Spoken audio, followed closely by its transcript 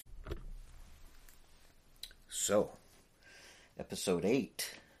So, episode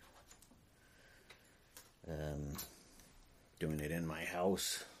 8. Doing it in my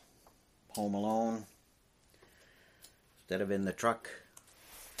house, home alone, instead of in the truck.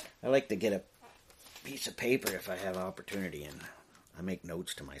 I like to get a piece of paper if I have opportunity, and I make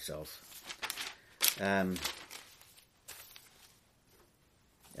notes to myself.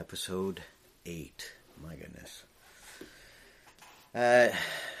 Episode 8. My goodness.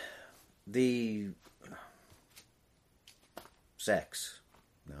 The sex.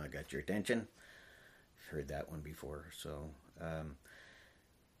 Now I got your attention. I've heard that one before. So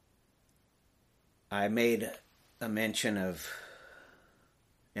I made a mention of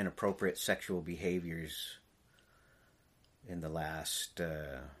inappropriate sexual behaviors in the last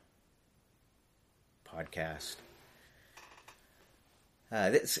podcast.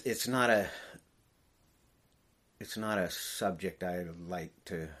 It's not a subject I like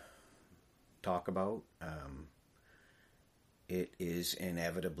to talk about. It is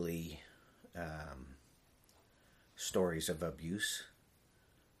inevitably stories of abuse,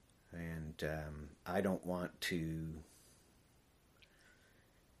 and I don't want to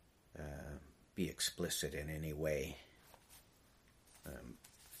be explicit in any way.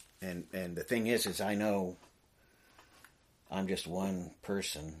 And the thing is I know I'm just one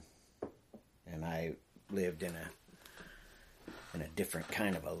person, and I lived in a different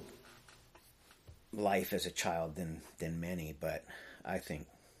kind of a life as a child than many, but I think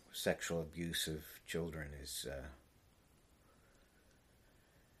sexual abuse of children is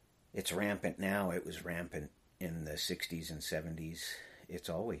it's rampant now. It was rampant in the 60s and 70s. It's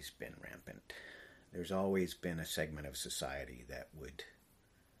always been rampant. There's always been a segment of society that would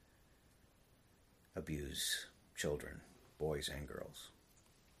abuse children, boys and girls.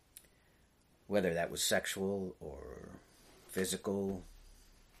 Whether that was sexual or physical,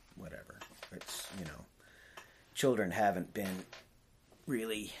 whatever. It's, children haven't been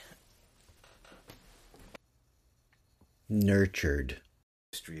really nurtured in the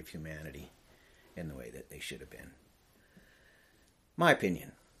history of humanity in the way that they should have been. My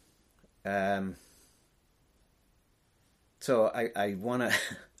opinion. So I want to,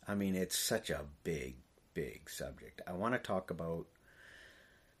 it's such a big subject. I want to talk about,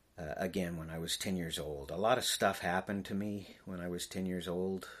 again, when I was 10 years old. A lot of stuff happened to me when I was 10 years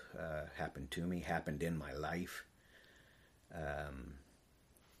old. Happened in my life.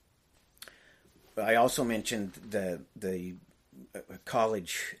 I also mentioned the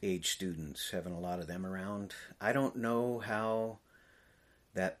college-age students, having a lot of them around. I don't know how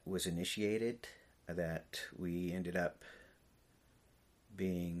that was initiated, that we ended up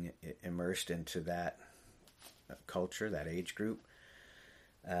being immersed into that culture, that age group.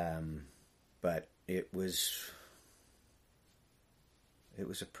 But it was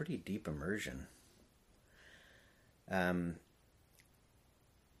a pretty deep immersion.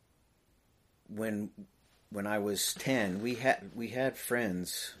 When I was 10, we had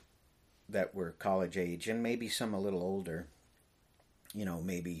friends that were college age, and maybe some a little older.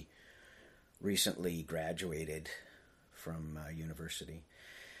 Maybe recently graduated from university.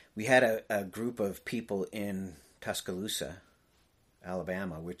 We had a group of people in Tuscaloosa,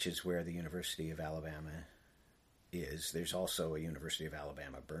 Alabama, which is where the University of Alabama is. There's also a University of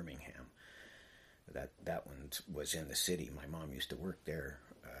Alabama, Birmingham. That one was in the city. My mom used to work there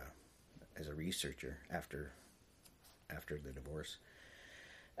as a researcher after the divorce.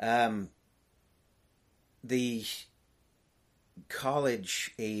 The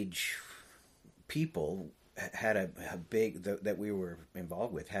college age people had a big, that we were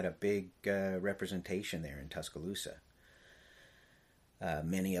involved with, had a big representation there in Tuscaloosa.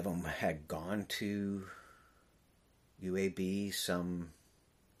 Many of them had gone to UAB. Some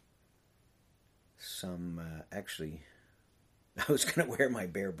actually, I was going to wear my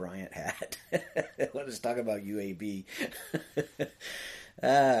Bear Bryant hat. Let us talk about UAB.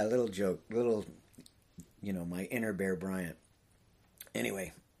 Little joke, my inner Bear Bryant.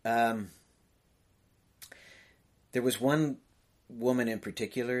 Anyway, there was one woman in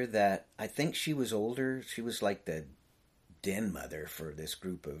particular that I think she was older. She was like the den mother for this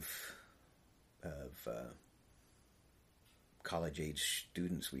group of college-age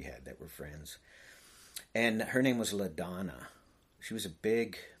students we had that were friends. And her name was LaDonna. She was a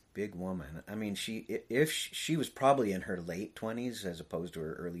big woman. She was probably in her late 20s as opposed to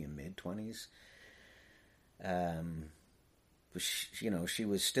her early and mid 20s. But she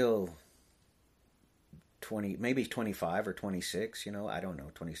was still 20, maybe 25 or 26, I don't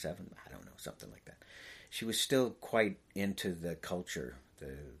know, 27, I don't know, something like that. She was still quite into the culture,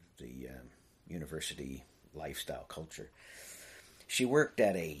 the university lifestyle culture. She worked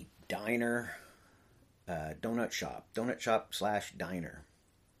at a diner donut shop / diner.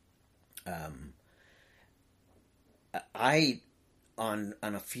 I, on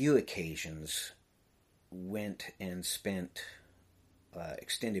a few occasions, went and spent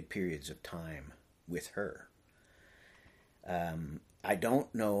extended periods of time with her. I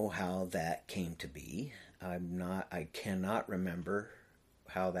don't know how that came to be. I cannot remember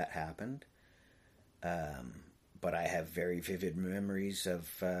how that happened. But I have very vivid memories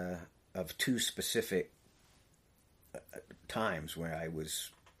of two specific times where I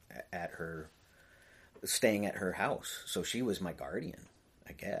was staying at her house. So she was my guardian,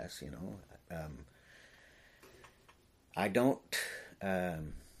 I guess, I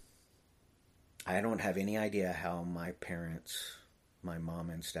don't have any idea how my parents, my mom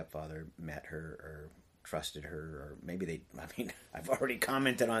and stepfather, met her or trusted her, or maybe I've already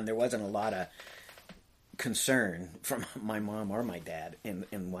commented on there wasn't a lot of concern from my mom or my dad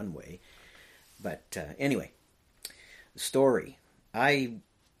in one way. But anyway, story. I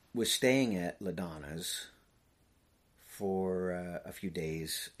was staying at LaDonna's for a few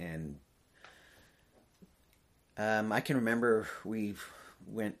days, and I can remember we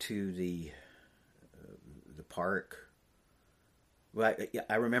went to the park. Well,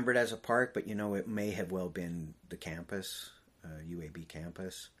 I remember it as a park, but it may have well been the campus, UAB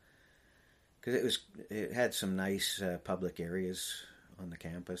campus, because it had some nice public areas on the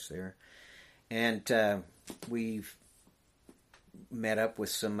campus there, and we met up with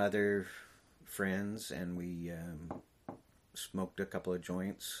some other friends, and we smoked a couple of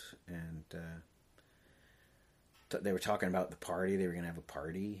joints, and they were talking about the party. They were going to have a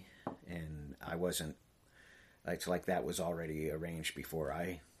party, and I wasn't. It's like that was already arranged before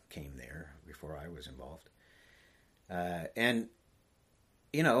I came there, before I was involved. And,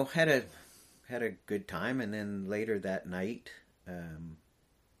 had a good time. And then later that night,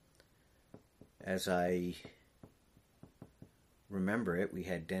 as I remember it, we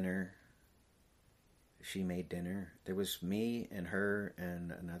had dinner. She made dinner. There was me and her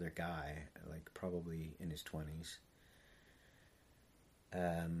and another guy, like probably in his 20s.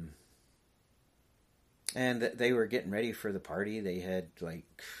 And they were getting ready for the party. They had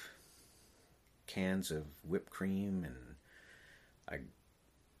like cans of whipped cream and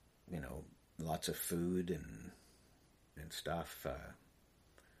lots of food and stuff.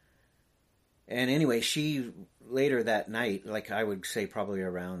 And anyway, she later that night, like I would say probably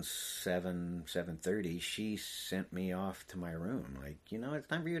around 7:30, she sent me off to my room. Like, it's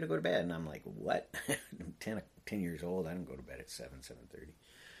time for you to go to bed. And I'm like, what? I'm 10 years old. I don't go to bed at 7:30.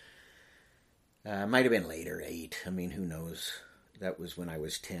 Might have been later, 8. I mean, who knows? That was when I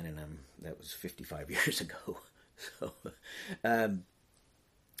was 10, and that was 55 years ago. So,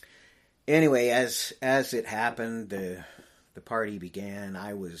 anyway, as it happened, the party began.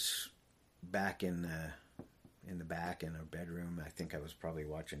 I was back in the back in a bedroom. I think I was probably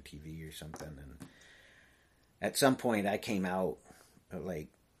watching TV or something, and at some point I came out, like,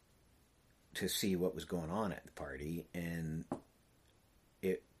 to see what was going on at the party, and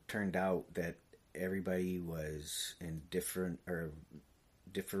it turned out that everybody was in differing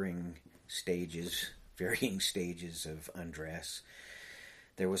stages, varying stages of undress.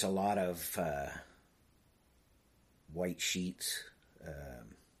 There was a lot of white sheets.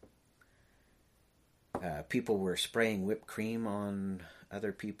 People were spraying whipped cream on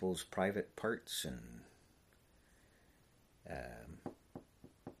other people's private parts, and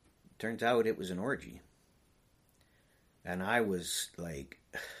turns out it was an orgy. And I was like,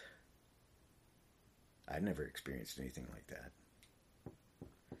 I'd never experienced anything like that.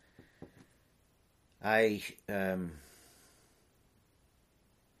 I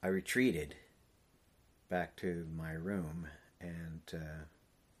retreated back to my room, and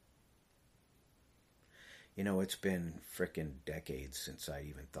it's been frickin' decades since I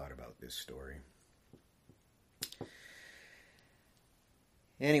even thought about this story.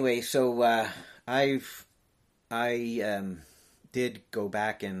 Anyway, so I did go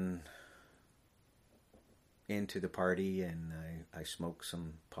back into the party, and I smoked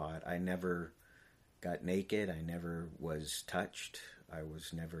some pot. I never got naked. I never was touched. I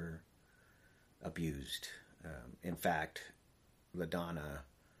was never abused. In fact, LaDonna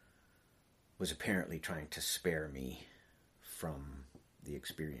was apparently trying to spare me from the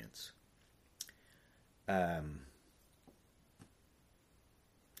experience.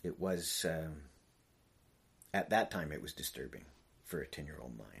 It was, at that time, it was disturbing for a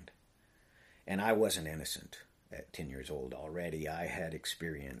 10-year-old mind. And I wasn't innocent at 10 years old already. I had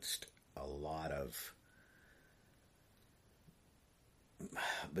experienced a lot of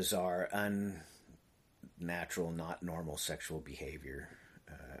bizarre, unnatural, not normal sexual behavior.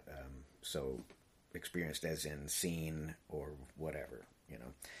 So experienced as in seen or whatever, you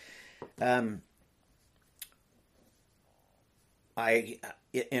know.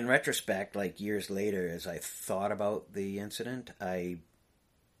 In retrospect, like years later, as I thought about the incident, I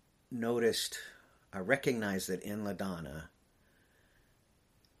recognized that in LaDonna,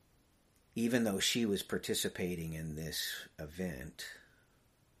 even though she was participating in this event,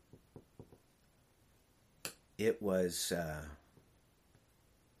 it was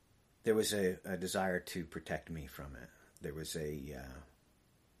there was a desire to protect me from it. There was a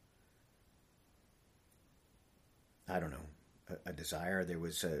desire. There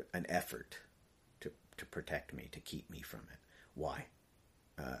was an effort to protect me, to keep me from it. Why?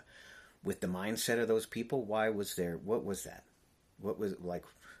 With the mindset of those people, why was there? What was that? What was like?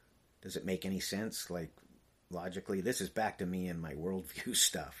 Does it make any sense? Like logically, this is back to me and my worldview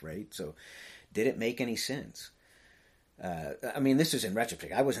stuff, right? So, did it make any sense? I mean, this is in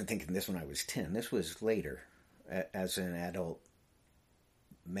retrospect. I wasn't thinking this when I was 10. This was later, as an adult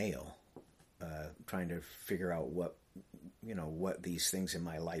male, trying to figure out what these things in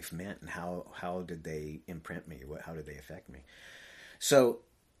my life meant and how did they imprint me? How did they affect me? So,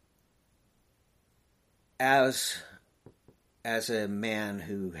 as a man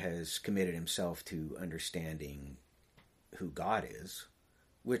who has committed himself to understanding who God is,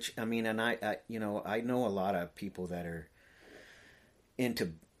 which, I mean, and I know a lot of people that are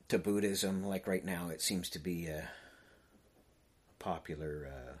into Buddhism. Like right now, it seems to be a popular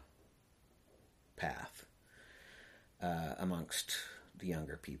path amongst the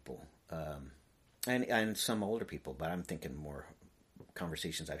younger people, and some older people. But I'm thinking more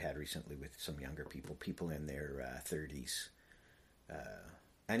conversations I've had recently with some younger people in their 30s,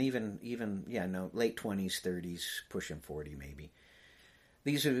 and even late 20s, 30s, pushing 40 maybe.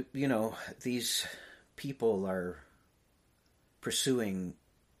 These are, these people are pursuing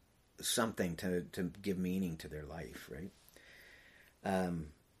something to give meaning to their life, right?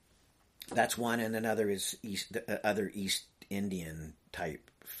 That's one, and another is other East Indian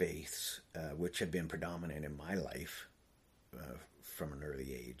type faiths, which have been predominant in my life from an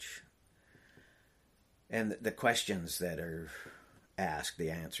early age. And the questions that are asked,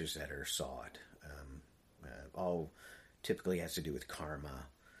 the answers that are sought, all typically has to do with karma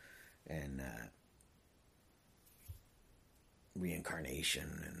and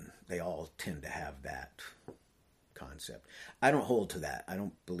reincarnation, and they all tend to have that concept. I don't hold to that. I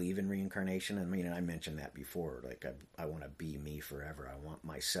don't believe in reincarnation. I mean, I mentioned that before. Like, I want to be me forever. I want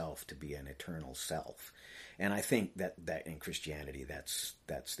myself to be an eternal self. And I think that in Christianity, that's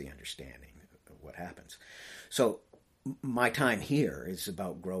the understanding of what happens. So my time here is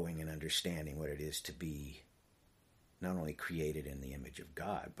about growing and understanding what it is to be not only created in the image of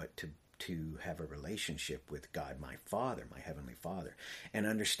God, but to have a relationship with God, my Father, my Heavenly Father, and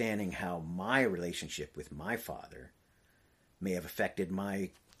understanding how my relationship with my Father may have affected my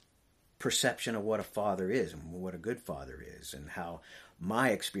perception of what a father is and what a good father is, and how my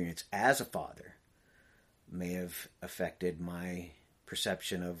experience as a father may have affected my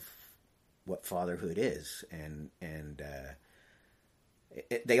perception of what fatherhood is, and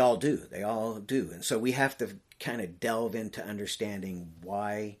they all do. And so we have to kind of delve into understanding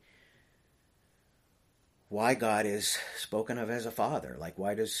why God is spoken of as a father. Like,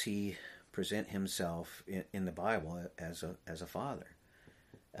 why does he present himself in the Bible as a father?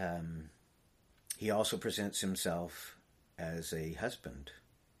 He also presents himself as a husband.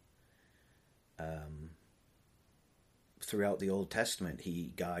 Throughout the Old Testament,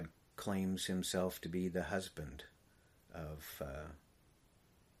 God claims himself to be the husband of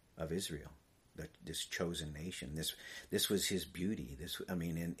Israel, this chosen nation. This was his beauty.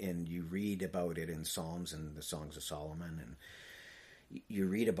 And you read about it in Psalms and the Songs of Solomon, and you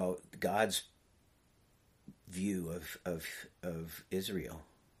read about God's view of Israel.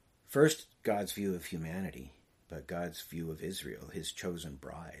 First, God's view of humanity, but God's view of Israel, his chosen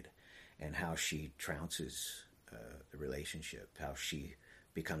bride, and how she trounces the relationship, how she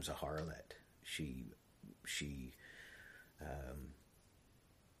becomes a harlot. She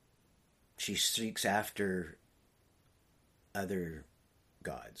seeks after other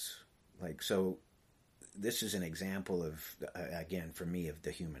gods. Like, so this is an example of, again, for me, of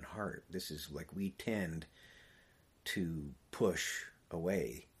the human heart. This is like, we tend to push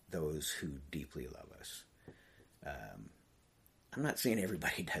away those who deeply love us. I'm not saying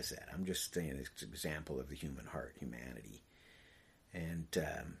everybody does that. I'm just saying it's an example of the human heart, humanity. And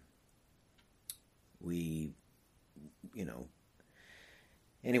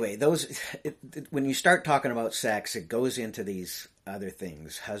anyway, when you start talking about sex, it goes into these other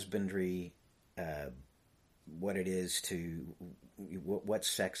things: husbandry, what it is to what's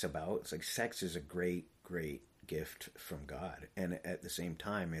sex about. It's like sex is a great gift from God, and at the same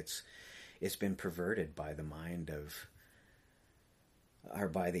time it's been perverted by the mind of, or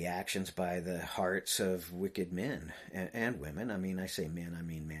by the actions, by the hearts of wicked men and women. I mean, I say men, I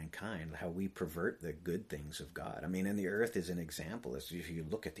mean mankind, how we pervert the good things of God. I mean, and the earth is an example. If you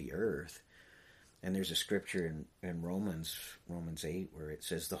look at the earth, and there's a scripture in Romans 8, where it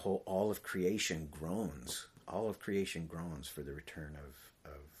says all of creation groans. All of creation groans for the return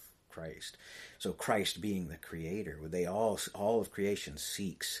of Christ. So Christ being the creator, all of creation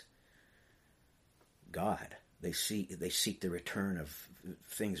seeks God. They seek the return of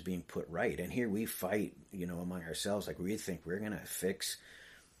things being put right. And here we fight, among ourselves, like we think we're going to fix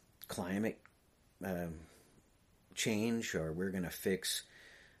climate change, or we're going to fix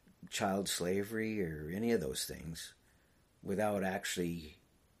child slavery or any of those things, without actually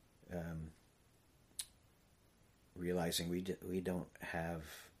realizing we don't have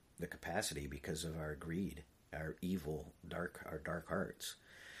the capacity because of our greed, our evil, our dark hearts.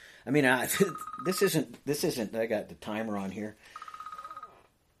 I mean, this isn't. I got the timer on here.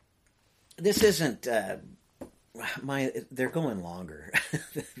 This isn't they're going longer,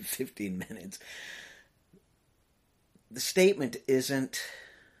 15 minutes. The statement isn't.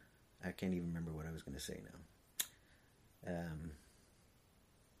 I can't even remember what I was going to say now.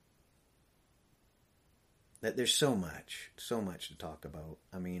 That there's so much to talk about.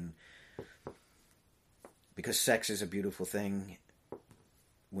 I mean, because sex is a beautiful thing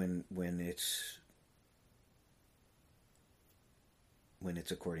when it's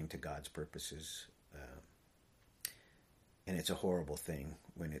according to God's purposes, and it's a horrible thing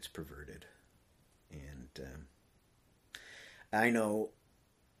when it's perverted. And I know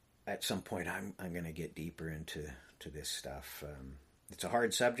at some point I'm going to get deeper into this stuff. It's a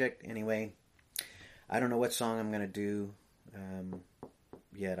hard subject anyway. I don't know what song I'm going to do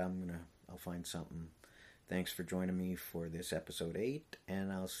yet. I'll find something. Thanks for joining me for this episode 8,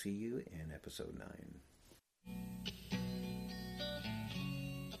 and I'll see you in episode 9.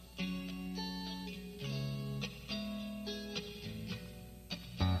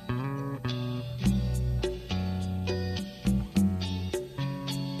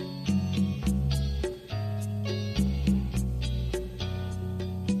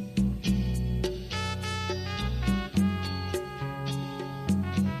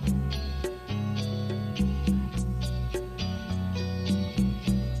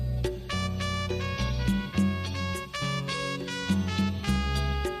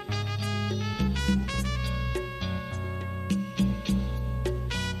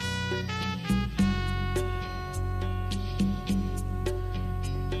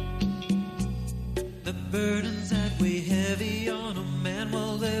 Burdens that weigh heavy on a man,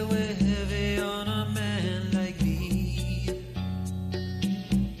 well, they weigh heavy on a man like me.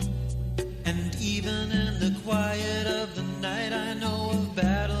 And even in the quiet of the night, I know of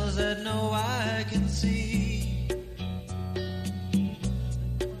battles that no eye can see.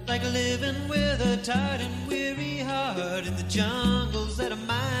 Like living with a tired and weary heart in the jungles that a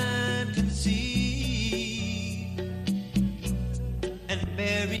mind can see. And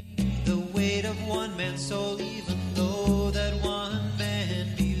bury the weight of one man's soul, even though that one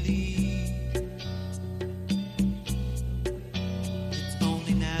man believed. It's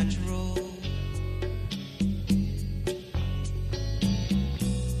only natural.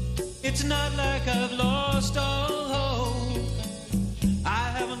 It's not like I've lost all hope. I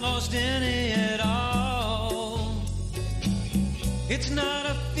haven't lost any at all. It's not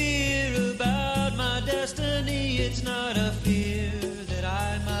a fear about my destiny. It's not a fear that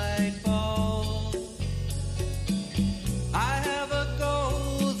I might fall. I have a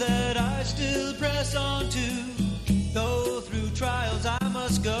goal that I still press on to. Though through trials I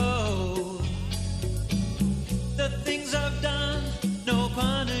must go. The things I've done, no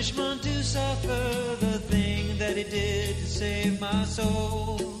punishment to suffer. The thing that he did to save my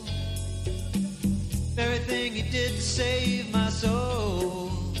soul. Very thing he did to save my soul.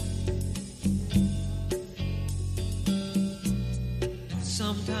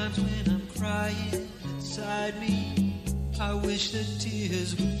 Sometimes when I'm crying inside me, I wish that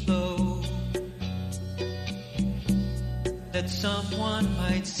tears would flow. That someone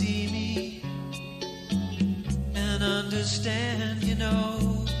might see me and understand, you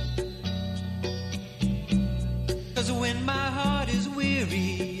know. 'Cause when my heart is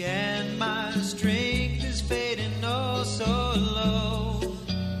weary and my strength is fading oh so low,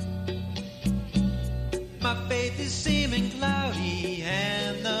 my faith is seeming cloudy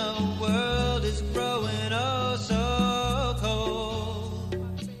and the world is growing oh so cold.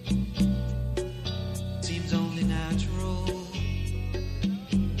 Seems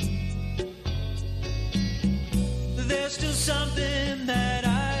there's still something that I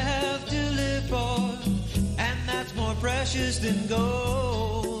have to live for, and that's more precious than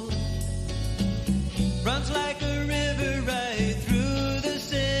gold. Runs like a river right through the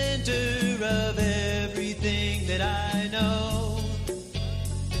center of everything that I know.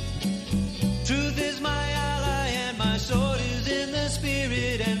 Truth is my ally and my sword is in the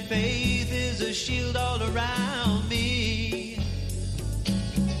spirit, and faith is a shield all around me.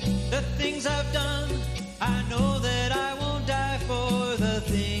 The things I've done, I know that I won't die for the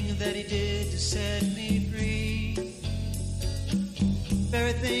thing that he did to set me free.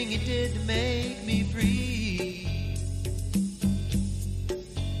 Very thing he did to make me free.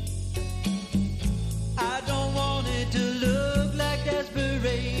 I don't want it to look like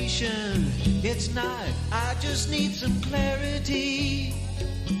desperation. It's not, I just need some clarity.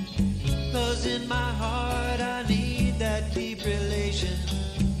 'Cause in my heart I need